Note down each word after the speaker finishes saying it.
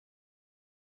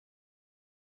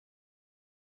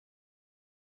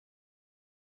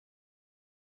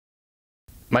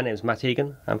My name is Matt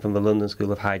Egan. I'm from the London School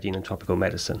of Hygiene and Tropical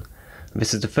Medicine.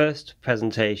 This is the first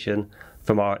presentation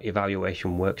from our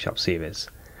evaluation workshop series.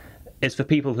 It's for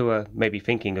people who are maybe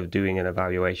thinking of doing an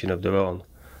evaluation of their own,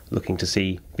 looking to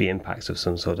see the impacts of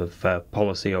some sort of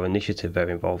policy or initiative they're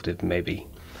involved in maybe.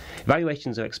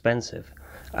 Evaluations are expensive.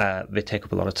 They take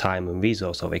up a lot of time and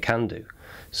resource, or they can do.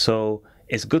 So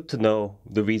it's good to know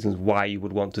the reasons why you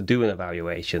would want to do an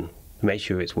evaluation, to make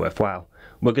sure it's worthwhile.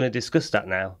 We're going to discuss that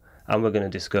now, and we're going to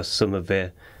discuss some of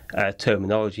the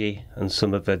terminology and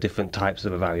some of the different types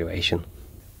of evaluation.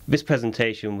 This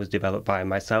presentation was developed by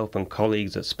myself and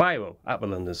colleagues at SoPHR at the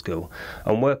London School,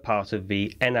 and we're part of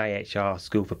the NIHR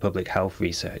School for Public Health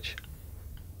Research.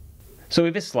 So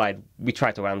with this slide, we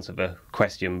try to answer the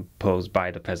question posed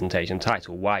by the presentation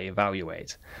title, why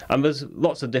evaluate? And there's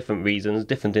lots of different reasons,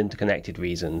 different interconnected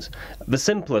reasons. The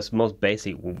simplest, most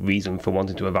basic reason for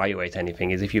wanting to evaluate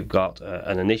anything is if you've got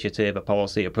an initiative, a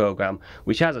policy, a program,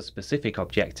 which has a specific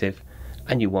objective,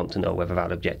 and you want to know whether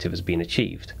that objective has been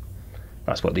achieved.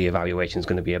 That's what the evaluation is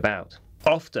going to be about.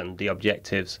 Often the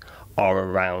objectives are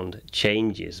around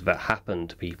changes that happen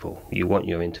to people. You want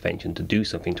your intervention to do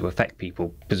something to affect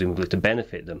people, presumably to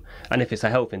benefit them, and if it's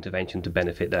a health intervention, to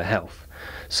benefit their health.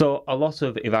 So a lot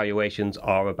of evaluations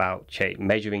are about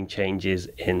measuring changes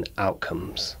in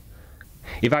outcomes.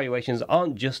 Evaluations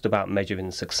aren't just about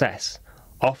measuring success.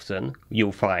 Often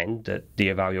you'll find that the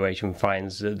evaluation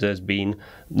finds that there's been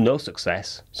no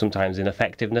success, sometimes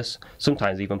ineffectiveness,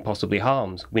 sometimes even possibly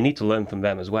harms. We need to learn from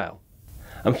them as well.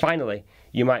 And finally,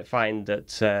 you might find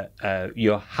that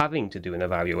you're having to do an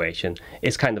evaluation.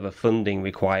 It's kind of a funding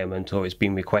requirement, or it's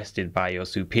been requested by your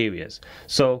superiors.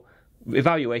 So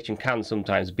evaluation can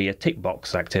sometimes be a tick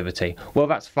box activity. Well,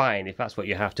 that's fine. If that's what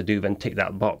you have to do, then tick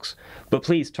that box. But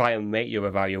please try and make your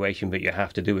evaluation that you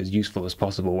have to do as useful as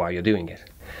possible while you're doing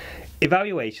it.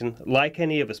 Evaluation, like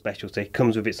any other specialty,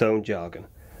 comes with its own jargon.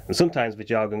 And sometimes the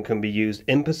jargon can be used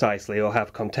imprecisely or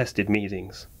have contested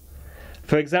meanings.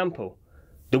 For example,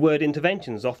 the word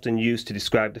intervention is often used to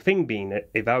describe the thing being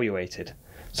evaluated.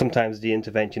 Sometimes the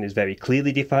intervention is very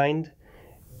clearly defined.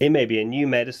 It may be a new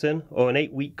medicine or an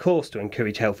 8-week course to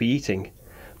encourage healthy eating.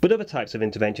 But other types of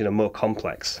intervention are more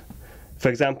complex. For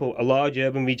example, a large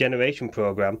urban regeneration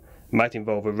program might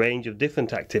involve a range of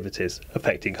different activities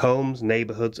affecting homes,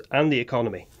 neighbourhoods and the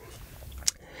economy.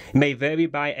 It may vary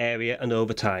by area and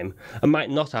over time, and might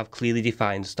not have clearly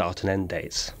defined start and end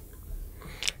dates.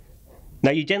 Now,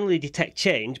 you generally detect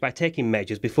change by taking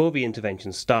measures before the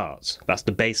intervention starts. That's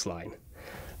the baseline.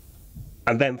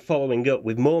 And then following up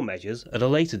with more measures at a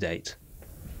later date.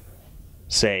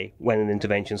 Say, when an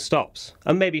intervention stops,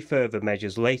 and maybe further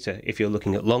measures later if you're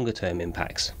looking at longer term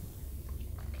impacts.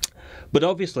 But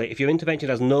obviously, if your intervention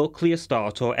has no clear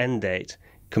start or end date,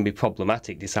 it can be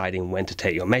problematic deciding when to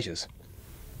take your measures.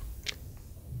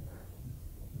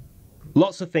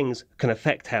 Lots of things can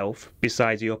affect health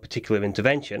besides your particular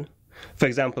intervention. For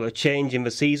example, a change in the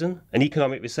season, an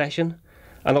economic recession,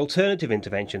 an alternative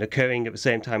intervention occurring at the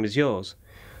same time as yours.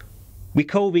 We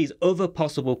call these other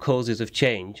possible causes of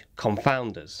change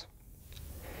confounders.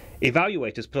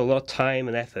 Evaluators put a lot of time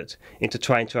and effort into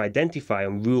trying to identify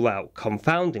and rule out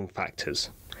confounding factors.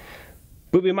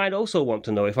 But we might also want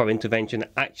to know if our intervention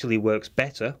actually works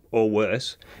better or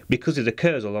worse because it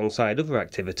occurs alongside other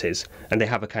activities and they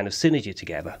have a kind of synergy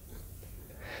together.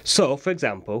 So, for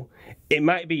example, it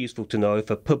might be useful to know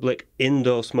if a public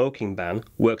indoor smoking ban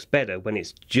works better when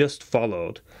it's just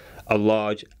followed a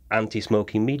large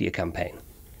anti-smoking media campaign.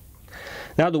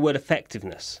 Now, the word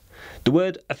effectiveness. The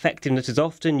word effectiveness is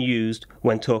often used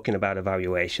when talking about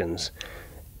evaluations,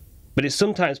 but it's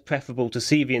sometimes preferable to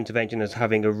see the intervention as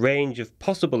having a range of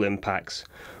possible impacts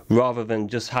rather than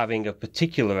just having a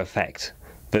particular effect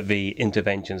that the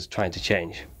intervention is trying to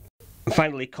change. And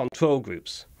finally, control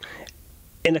groups.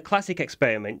 In a classic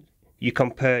experiment, you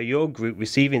compare your group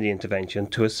receiving the intervention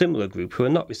to a similar group who are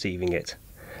not receiving it.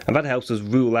 And that helps us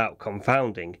rule out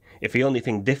confounding if the only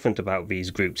thing different about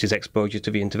these groups is exposure to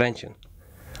the intervention.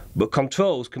 But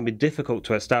controls can be difficult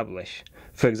to establish,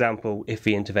 for example, if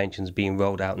the intervention is being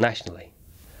rolled out nationally.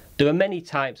 There are many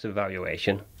types of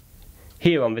evaluation.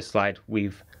 Here on this slide,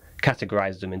 we've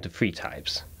categorized them into 3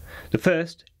 types. The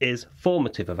first is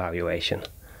formative evaluation.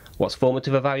 What's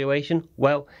formative evaluation?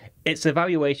 Well, it's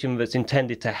evaluation that's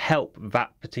intended to help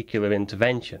that particular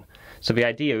intervention. So the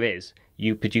idea is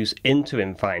you produce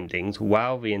interim findings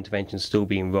while the intervention is still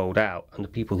being rolled out, and the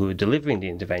people who are delivering the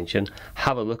intervention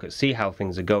have a look at, see how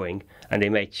things are going, and they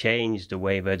may change the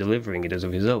way they're delivering it as a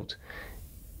result.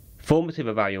 Formative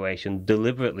evaluation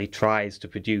deliberately tries to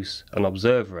produce an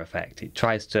observer effect. It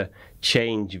tries to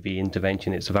change the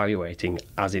intervention it's evaluating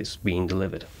as it's being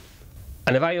delivered.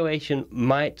 An evaluation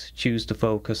might choose to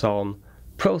focus on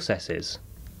processes,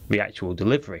 the actual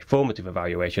delivery. Formative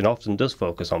evaluation often does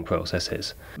focus on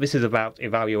processes. This is about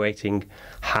evaluating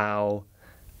how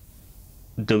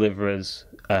deliverers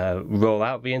roll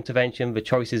out the intervention, the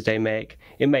choices they make.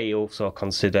 It may also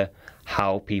consider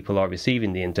how people are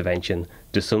receiving the intervention.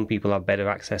 Do some people have better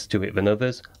access to it than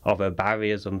others? Are there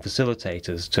barriers and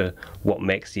facilitators to what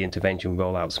makes the intervention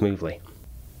roll out smoothly?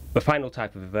 The final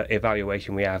type of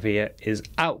evaluation we have here is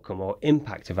outcome or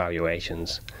impact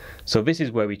evaluations. So this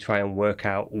is where we try and work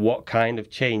out what kind of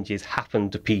changes happen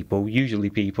to people, usually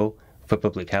people for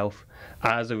public health,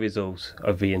 as a result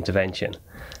of the intervention.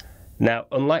 Now,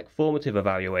 unlike formative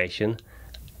evaluation,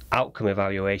 outcome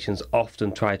evaluations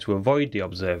often try to avoid the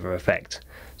observer effect,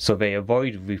 so they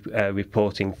avoid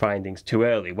reporting findings too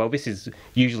early. Well, this is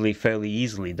usually fairly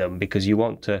easily done because you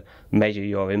want to measure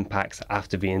your impacts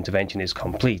after the intervention is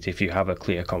complete if you have a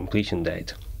clear completion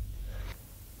date.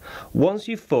 Once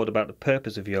you've thought about the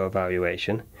purpose of your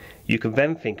evaluation, you can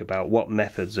then think about what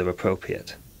methods are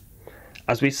appropriate.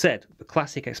 As we said, the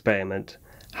classic experiment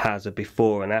has a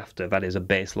before and after, that is a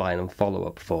baseline and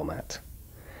follow-up format.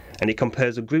 And it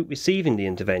compares a group receiving the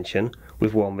intervention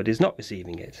with one that is not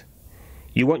receiving it.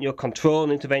 You want your control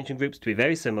and intervention groups to be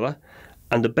very similar,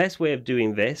 and the best way of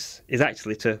doing this is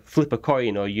actually to flip a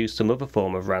coin or use some other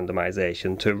form of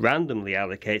randomization to randomly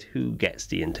allocate who gets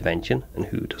the intervention and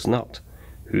who does not.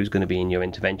 Who's going to be in your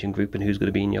intervention group and who's going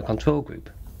to be in your control group.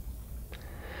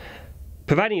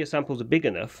 Providing your samples are big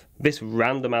enough, this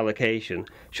random allocation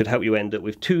should help you end up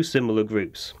with two similar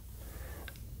groups.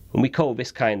 And we call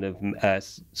this kind of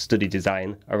study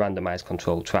design a randomized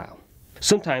controlled trial.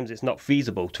 Sometimes it's not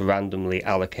feasible to randomly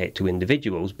allocate to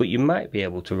individuals, but you might be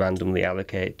able to randomly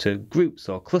allocate to groups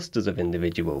or clusters of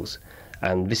individuals.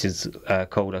 And this is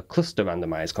called a cluster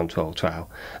randomized controlled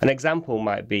trial. An example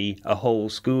might be a whole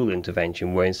school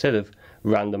intervention where instead of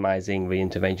randomizing the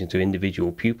intervention to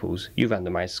individual pupils, you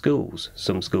randomize schools.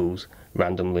 Some schools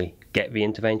randomly get the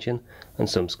intervention and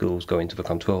some schools go into the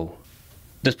control.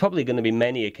 There's probably going to be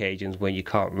many occasions where you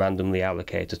can't randomly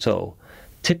allocate at all,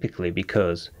 typically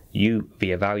because you,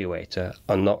 the evaluator,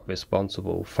 are not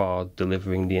responsible for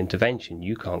delivering the intervention.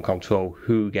 You can't control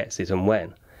who gets it and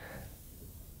when.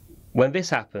 When this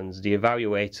happens, the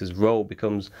evaluator's role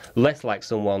becomes less like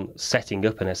someone setting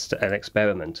up an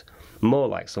experiment, more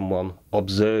like someone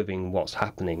observing what's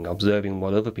happening, observing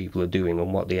what other people are doing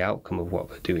and what the outcome of what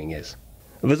they're doing is.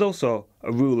 There's also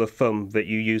a rule of thumb that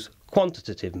you use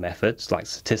quantitative methods like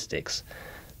statistics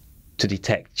to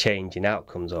detect change in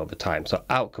outcomes over time. So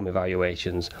outcome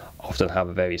evaluations often have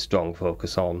a very strong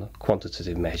focus on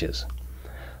quantitative measures.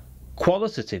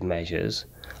 Qualitative measures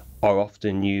are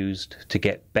often used to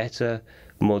get better,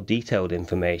 more detailed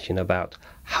information about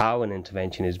how an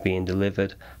intervention is being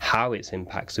delivered, how its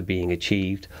impacts are being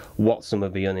achieved, what some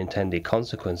of the unintended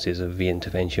consequences of the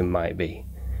intervention might be.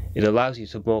 It allows you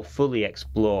to more fully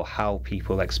explore how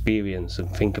people experience and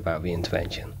think about the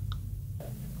intervention.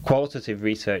 Qualitative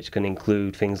research can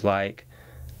include things like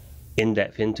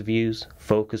in-depth interviews,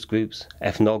 focus groups,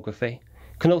 ethnography.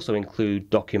 It can also include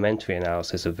documentary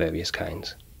analysis of various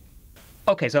kinds.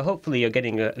 Okay, so hopefully you're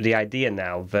getting the idea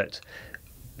now that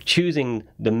choosing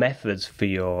the methods for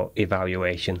your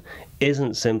evaluation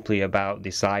isn't simply about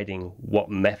deciding what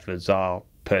methods are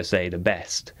per se the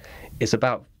best. It's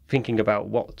about thinking about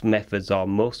what methods are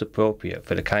most appropriate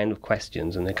for the kind of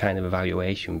questions and the kind of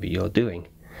evaluation that you're doing.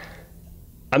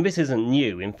 And this isn't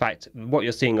new. In fact, what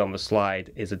you're seeing on the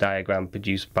slide is a diagram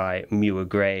produced by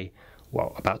Muir-Gray,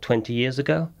 about 20 years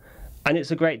ago. And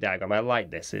it's a great diagram. I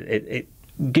like this. It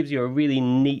gives you a really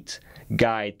neat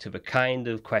guide to the kind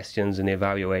of questions an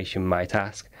evaluation might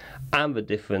ask and the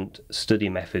different study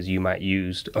methods you might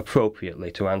use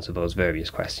appropriately to answer those various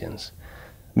questions.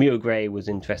 Muir-Gray was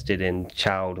interested in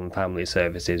child and family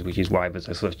services, which is why there's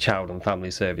a sort of child and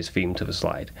family service theme to the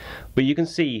slide. But you can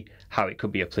see how it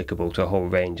could be applicable to a whole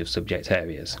range of subject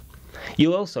areas.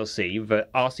 You'll also see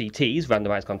that RCTs,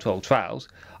 randomized controlled trials,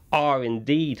 are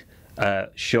indeed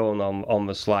shown on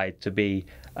the slide to be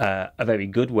a very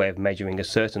good way of measuring a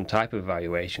certain type of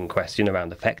evaluation question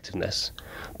around effectiveness.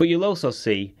 But you'll also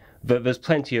see that there's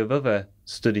plenty of other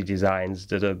study designs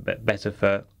that are better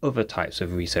for other types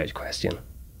of research question.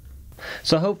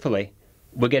 So hopefully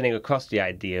we're getting across the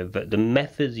idea that the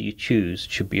methods you choose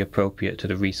should be appropriate to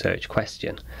the research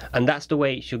question. And that's the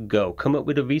way it should go. Come up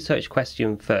with a research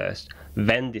question first,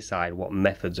 then decide what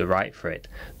methods are right for it.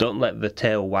 Don't let the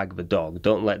tail wag the dog.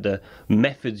 Don't let the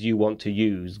methods you want to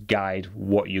use guide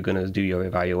what you're going to do your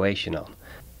evaluation on.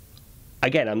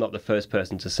 Again, I'm not the first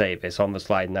person to say this. On the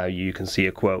slide now you can see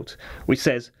a quote which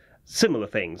says similar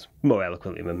things, more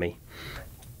eloquently than me.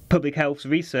 Public health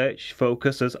research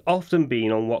focus has often been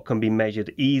on what can be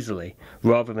measured easily,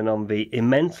 rather than on the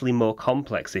immensely more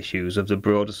complex issues of the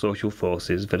broader social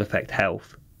forces that affect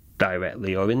health,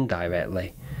 directly or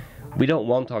indirectly. We don't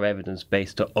want our evidence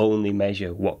base to only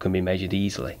measure what can be measured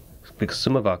easily, because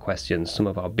some of our questions, some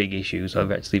of our big issues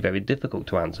are actually very difficult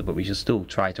to answer, but we should still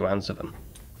try to answer them.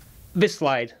 This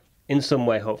slide, in some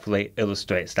way, hopefully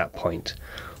illustrates that point.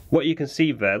 What you can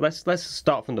see there, let's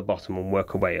start from the bottom and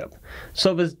work our way up.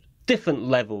 So there's different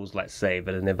levels, let's say,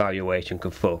 that an evaluation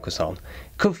could focus on.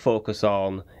 It could focus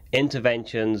on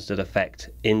interventions that affect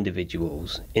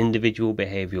individuals. Individual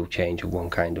behavioural change of one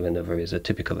kind or another is a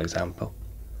typical example.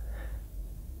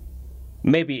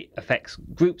 Maybe it affects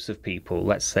groups of people,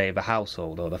 let's say the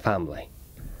household or the family.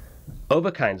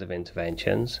 Other kinds of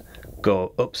interventions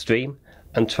go upstream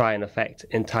and try and affect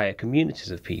entire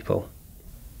communities of people.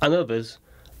 And others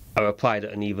are applied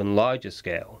at an even larger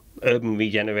scale. Urban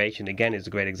regeneration, again, is a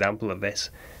great example of this,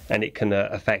 and it can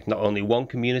affect not only one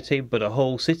community, but a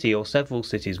whole city or several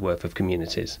cities worth of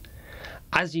communities.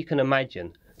 As you can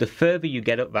imagine, the further you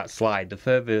get up that slide,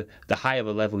 the higher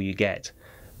the level you get,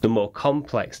 the more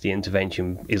complex the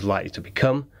intervention is likely to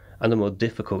become, and the more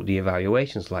difficult the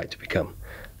evaluation is likely to become.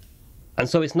 And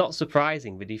so it's not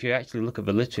surprising that if you actually look at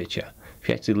the literature, if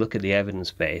you actually look at the evidence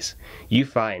base, you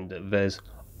find that there's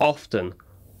often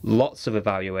lots of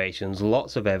evaluations,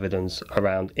 lots of evidence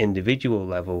around individual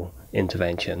level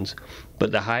interventions,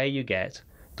 but the higher you get,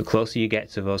 the closer you get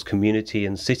to those community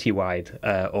and city-wide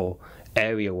or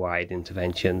area-wide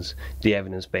interventions, the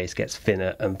evidence base gets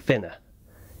thinner and thinner.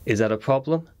 Is that a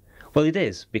problem? Well, it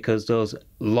is, because those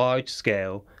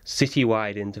large-scale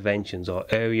city-wide interventions or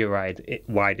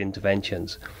area-wide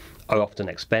interventions are often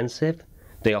expensive,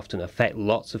 they often affect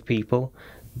lots of people,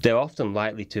 they're often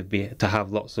likely to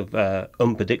have lots of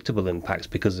unpredictable impacts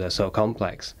because they're so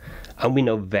complex, and we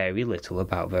know very little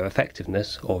about their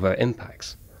effectiveness or their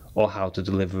impacts, or how to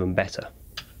deliver them better.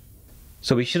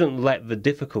 So we shouldn't let the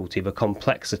difficulty, the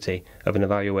complexity of an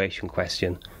evaluation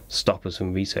question stop us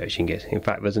from researching it. In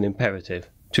fact, there's an imperative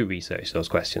to research those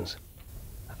questions.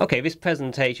 Okay, this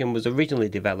presentation was originally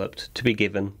developed to be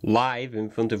given live in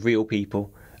front of real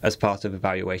people as part of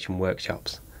evaluation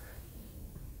workshops.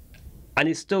 And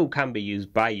it still can be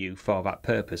used by you for that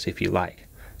purpose if you like.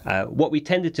 What we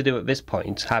tended to do at this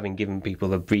point, having given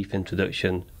people a brief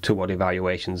introduction to what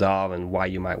evaluations are and why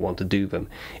you might want to do them,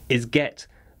 is get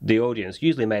the audience,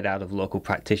 usually made out of local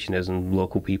practitioners and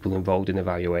local people involved in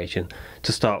evaluation,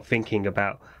 to start thinking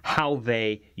about how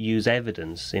they use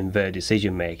evidence in their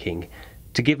decision making,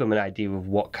 to give them an idea of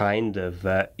what kind of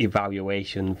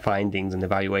evaluation findings and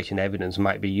evaluation evidence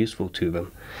might be useful to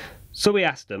them. So we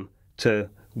asked them to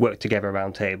work together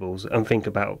around tables and think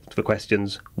about the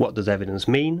questions: what does evidence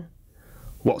mean?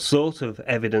 What sort of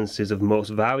evidence is of most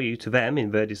value to them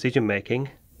in their decision making?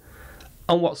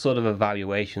 And what sort of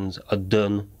evaluations are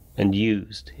done and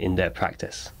used in their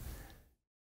practice?